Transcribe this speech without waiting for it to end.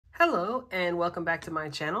Hello and welcome back to my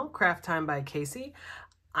channel, Craft Time by Casey.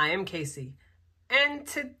 I am Casey, and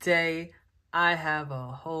today I have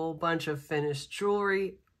a whole bunch of finished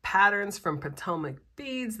jewelry patterns from Potomac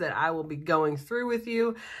beads that I will be going through with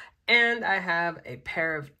you. And I have a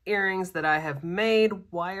pair of earrings that I have made,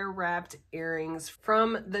 wire wrapped earrings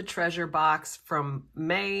from the treasure box from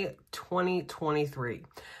May 2023.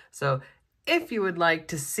 So if you would like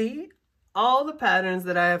to see all the patterns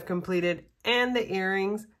that I have completed and the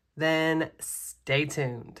earrings, then stay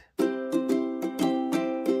tuned.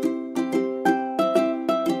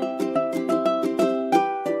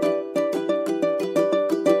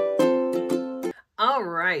 All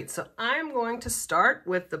right, so I'm going to start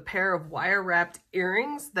with the pair of wire wrapped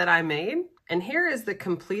earrings that I made. And here is the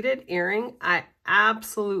completed earring. I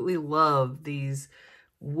absolutely love these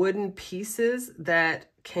wooden pieces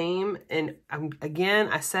that came, and again,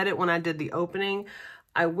 I said it when I did the opening,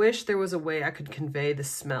 I wish there was a way I could convey the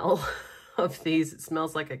smell of these. It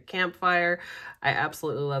smells like a campfire. I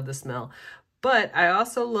absolutely love the smell. But I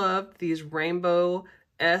also love these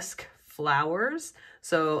rainbow-esque flowers.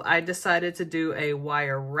 So I decided to do a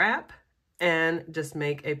wire wrap and just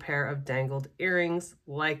make a pair of dangled earrings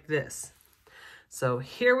like this. So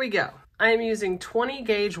here we go. I am using 20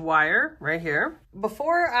 gauge wire right here.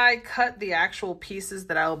 Before I cut the actual pieces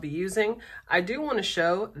that I will be using, I do want to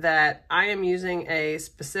show that I am using a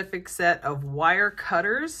specific set of wire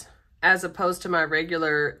cutters as opposed to my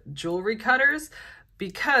regular jewelry cutters,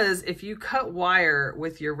 because if you cut wire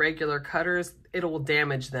with your regular cutters, it will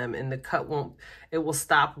damage them and the cut it will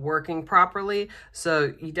stop working properly.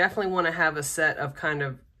 So you definitely want to have a set of kind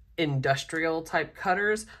of industrial type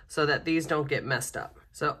cutters so that these don't get messed up.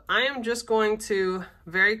 So I am just going to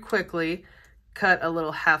very quickly cut a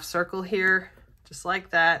little half circle here, just like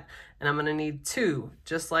that. And I'm gonna need two,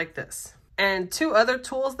 just like this. And two other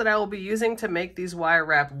tools that I will be using to make these wire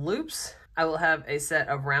wrap loops. I will have a set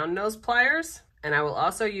of round nose pliers, and I will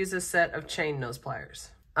also use a set of chain nose pliers.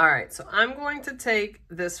 All right, so I'm going to take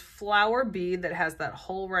this flower bead that has that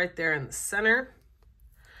hole right there in the center,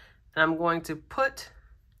 and I'm going to put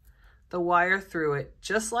the wire through it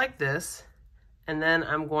just like this. And then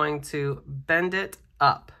I'm going to bend it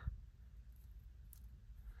up.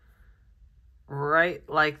 Right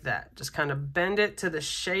like that. Just kind of bend it to the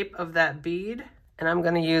shape of that bead. And I'm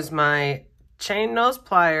going to use my chain nose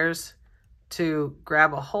pliers to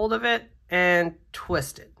grab a hold of it and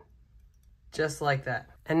twist it. Just like that.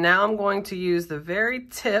 And now I'm going to use the very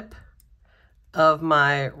tip of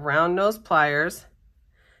my round nose pliers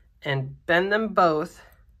and bend them both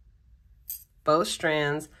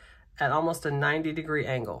strands at almost a 90-degree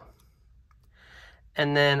angle.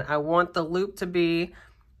 And then I want the loop to be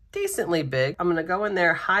decently big. I'm gonna go in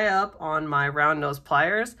there high up on my round nose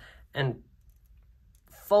pliers and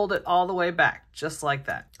fold it all the way back, just like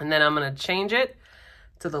that. And then I'm gonna change it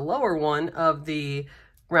to the lower one of the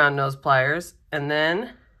round nose pliers and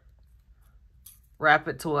then wrap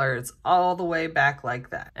it to where it's all the way back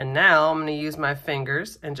like that. And now I'm gonna use my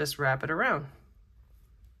fingers and just wrap it around.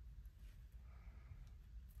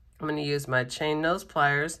 I'm going to use my chain nose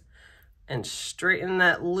pliers and straighten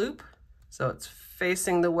that loop so it's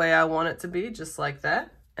facing the way I want it to be, just like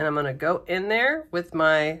that. And I'm going to go in there with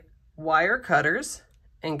my wire cutters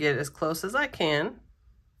and get as close as I can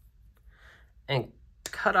and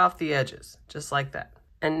cut off the edges, just like that.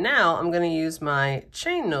 And now I'm going to use my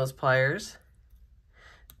chain nose pliers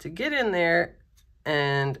to get in there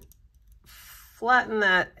and flatten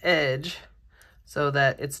that edge so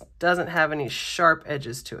that it doesn't have any sharp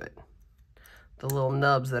edges to it, the little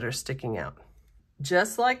nubs that are sticking out.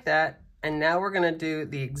 Just like that. And now we're gonna do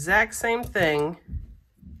the exact same thing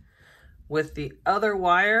with the other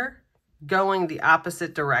wire going the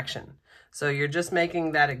opposite direction. So you're just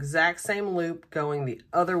making that exact same loop going the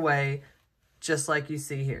other way, just like you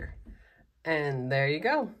see here. And there you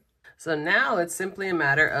go. So now it's simply a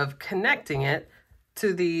matter of connecting it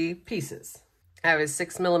to the pieces. I have a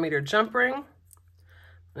 6mm jump ring.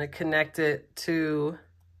 I'm going to connect it to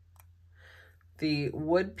the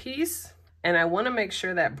wood piece, and I want to make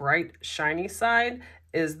sure that bright shiny side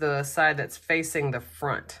is the side that's facing the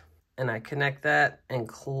front. And I connect that and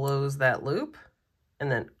close that loop, and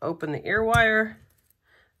then open the ear wire,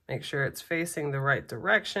 make sure it's facing the right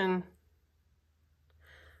direction,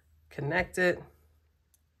 connect it,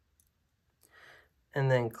 and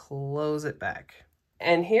then close it back.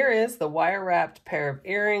 And here is the wire wrapped pair of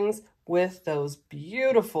earrings with those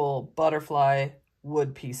beautiful butterfly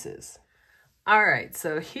wood pieces. All right,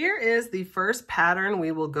 so here is the first pattern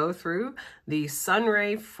we will go through, the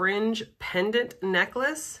Sunray Fringe Pendant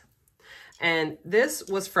Necklace. And this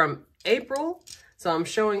was from April, So I'm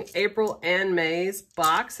showing April and May's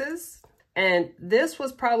boxes, and this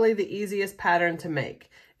was probably the easiest pattern to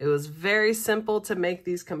make. It was very simple to make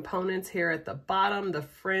these components here at the bottom, the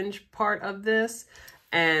fringe part of this,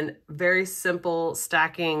 and very simple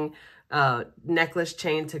stacking necklace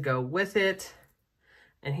chain to go with it.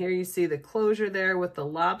 And here you see the closure there with the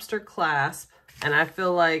lobster clasp. And I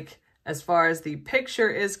feel like as far as the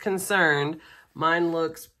picture is concerned, mine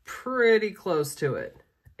looks pretty close to it,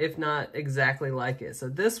 if not exactly like it. So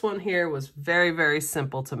this one here was very, very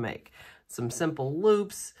simple to make. Some simple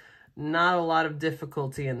loops, not a lot of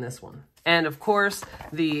difficulty in this one. And of course,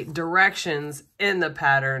 the directions in the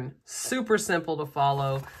pattern, super simple to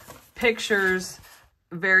follow. Pictures,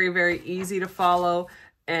 very, very easy to follow.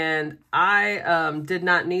 And I did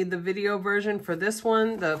not need the video version for this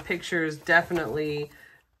one. The pictures definitely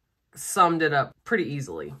summed it up pretty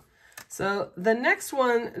easily. So the next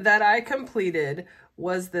one that I completed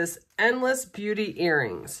was this Endless Beauty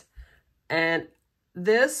earrings. And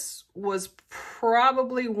this was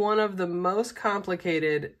probably one of the most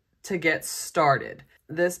complicated to get started.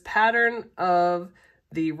 This pattern of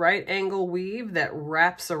the right angle weave that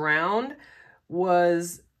wraps around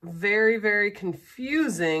was very, very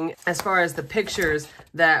confusing as far as the pictures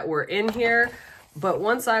that were in here. But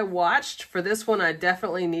once I watched, for this one, I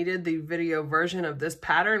definitely needed the video version of this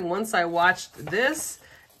pattern. Once I watched this,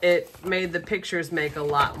 it made the pictures make a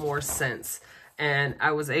lot more sense. And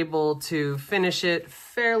I was able to finish it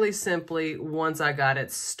fairly simply once I got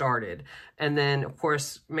it started. And then, of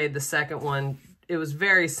course, made the second one. It was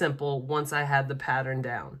very simple once I had the pattern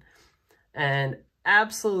down. And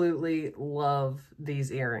absolutely love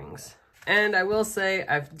these earrings. And I will say,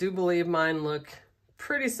 I do believe mine look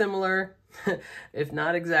pretty similar, if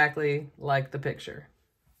not exactly like the picture.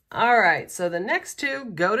 All right, so the next two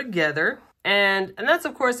go together. And that's,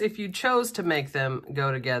 of course, if you chose to make them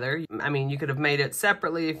go together. I mean, you could have made it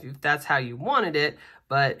separately if that's how you wanted it,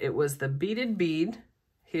 but it was the beaded bead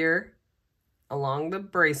here along the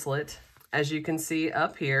bracelet, as you can see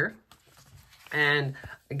up here. And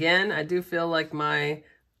again, I do feel like my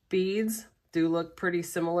beads do look pretty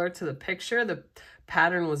similar to the picture. The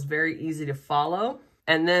pattern was very easy to follow.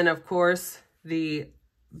 And then, of course, the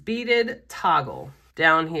beaded toggle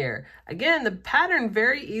down here. Again, the pattern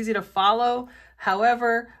very easy to follow.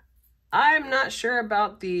 However, I'm not sure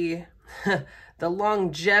about the the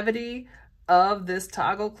longevity of this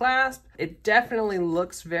toggle clasp. It definitely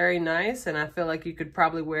looks very nice, and I feel like you could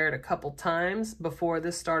probably wear it a couple times before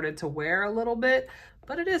this started to wear a little bit,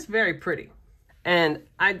 but it is very pretty. And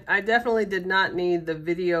I definitely did not need the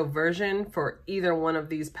video version for either one of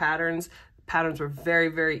these patterns. Patterns were very,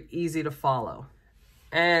 very easy to follow.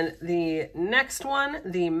 And the next one,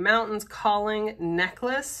 the Mountains Calling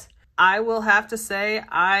necklace, I will have to say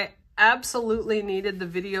I absolutely needed the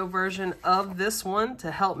video version of this one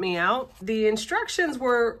to help me out. The instructions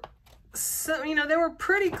were, they were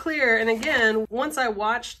pretty clear. And again, once I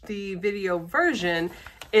watched the video version,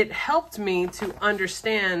 it helped me to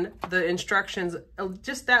understand the instructions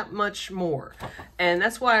just that much more. And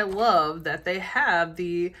that's why I love that they have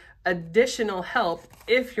the additional help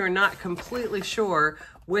if you're not completely sure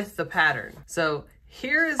with the pattern. So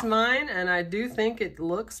here is mine, and I do think it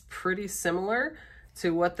looks pretty similar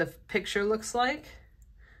to what the picture looks like.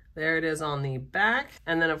 There it is on the back.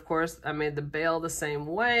 And then of course I made the bail the same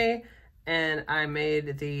way, and I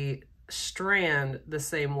made the strand the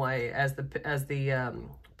same way as the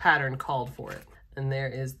pattern called for it. And there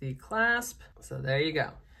is the clasp. So there you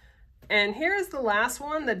go. And here is the last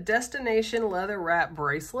one, the Destination Leather Wrap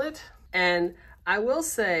Bracelet. And I will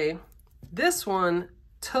say, this one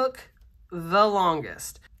took the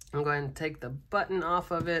longest. I'm going to take the button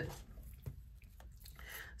off of it.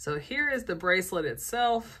 So here is the bracelet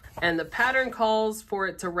itself, and the pattern calls for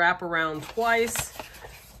it to wrap around twice.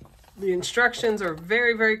 The instructions are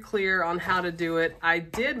very, very clear on how to do it. I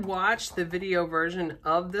did watch the video version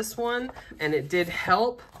of this one, and it did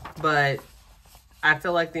help, but I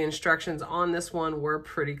feel like the instructions on this one were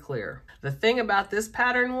pretty clear. The thing about this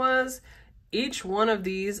pattern was each one of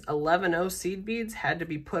these 11-0 seed beads had to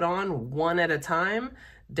be put on one at a time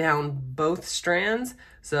down both strands.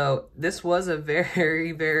 So this was a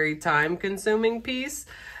very, very time consuming piece.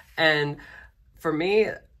 And for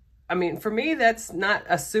me, that's not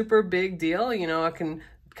a super big deal. You know, I can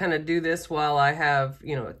kind of do this while I have, a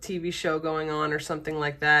TV show going on or something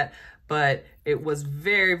like that. But it was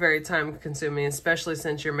very, very time consuming, especially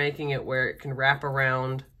since you're making it where it can wrap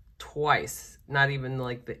around twice, not even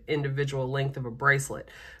like the individual length of a bracelet.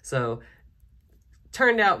 So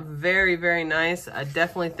turned out very, very nice. I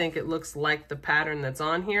definitely think it looks like the pattern that's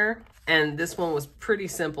on here. And this one was pretty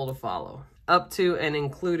simple to follow. up to and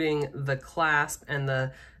including the clasp and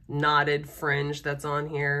the knotted fringe that's on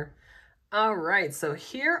here. All right, so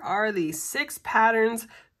here are the 6 patterns,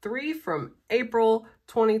 3 from April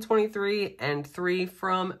 2023 and 3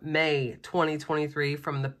 from May 2023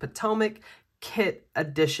 from the Potomac kit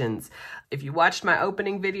editions. If you watched my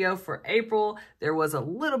opening video for April, there was a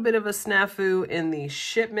little bit of a snafu in the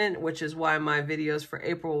shipment, which is why my videos for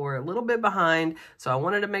April were a little bit behind. So I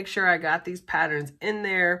wanted to make sure I got these patterns in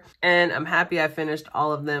there, and I'm happy I finished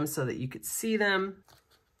all of them so that you could see them.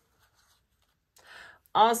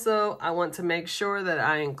 Also, I want to make sure that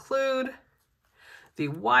I include the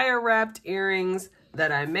wire wrapped earrings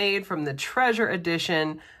that I made from the Treasure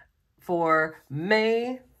Edition for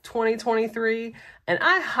May 2023, and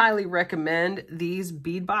I highly recommend these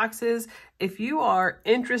bead boxes if you are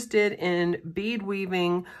interested in bead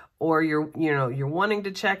weaving or you're wanting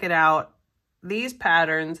to check it out. These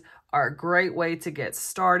patterns are a great way to get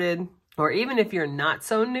started. Or even if you're not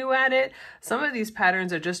so new at it, some of these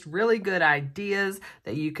patterns are just really good ideas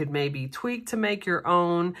that you could maybe tweak to make your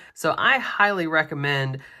own. So I highly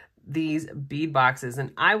recommend these bead boxes,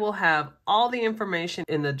 and I will have all the information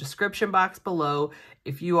in the description box below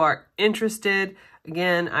if you are interested.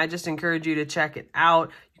 Again, I just encourage you to check it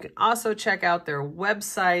out. You can also check out their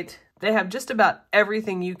website. They have just about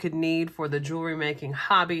everything you could need for the jewelry making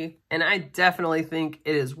hobby, and I definitely think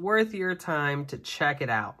it is worth your time to check it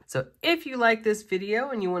out. So if you like this video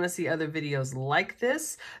and you want to see other videos like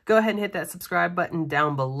this, go ahead and hit that subscribe button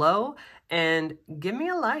down below and give me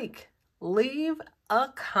a like. Leave a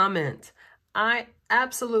comment. I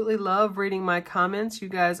absolutely love reading my comments. You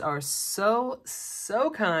guys are so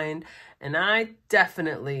kind, and I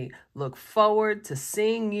definitely look forward to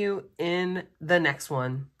seeing you in the next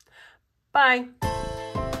one. Bye.